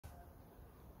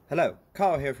Hello,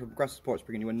 Carl here from Progressive Sports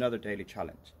bringing you another daily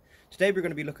challenge. Today we're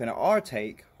going to be looking at our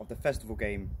take of the festival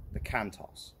game, the can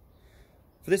toss.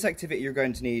 For this activity you're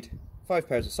going to need 5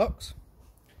 pairs of socks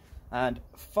and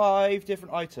 5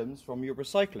 different items from your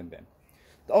recycling bin.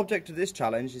 The object of this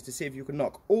challenge is to see if you can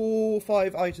knock all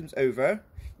 5 items over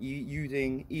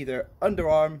using either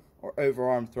underarm or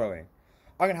overarm throwing.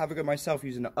 I'm going to have a go myself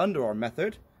using the underarm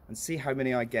method and see how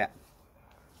many I get.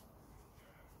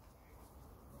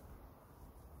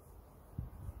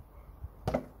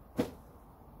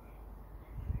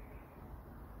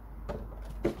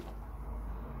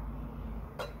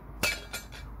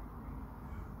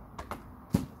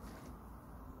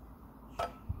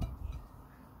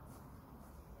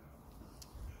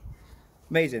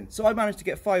 Amazing. So I managed to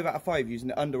get 5 out of 5 using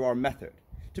the underarm method.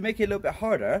 To make it a little bit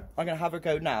harder, I'm going to have a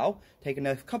go now, taking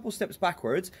a couple steps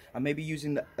backwards and maybe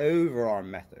using the overarm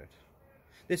method.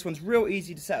 This one's real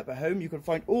easy to set up at home. You can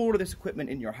find all of this equipment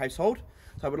in your household.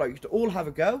 So I would like you to all have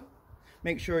a go.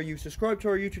 Make sure you subscribe to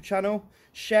our YouTube channel,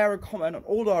 share and comment on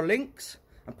all our links,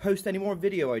 and post any more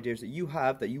video ideas that you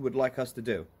have that you would like us to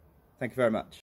do. Thank you very much.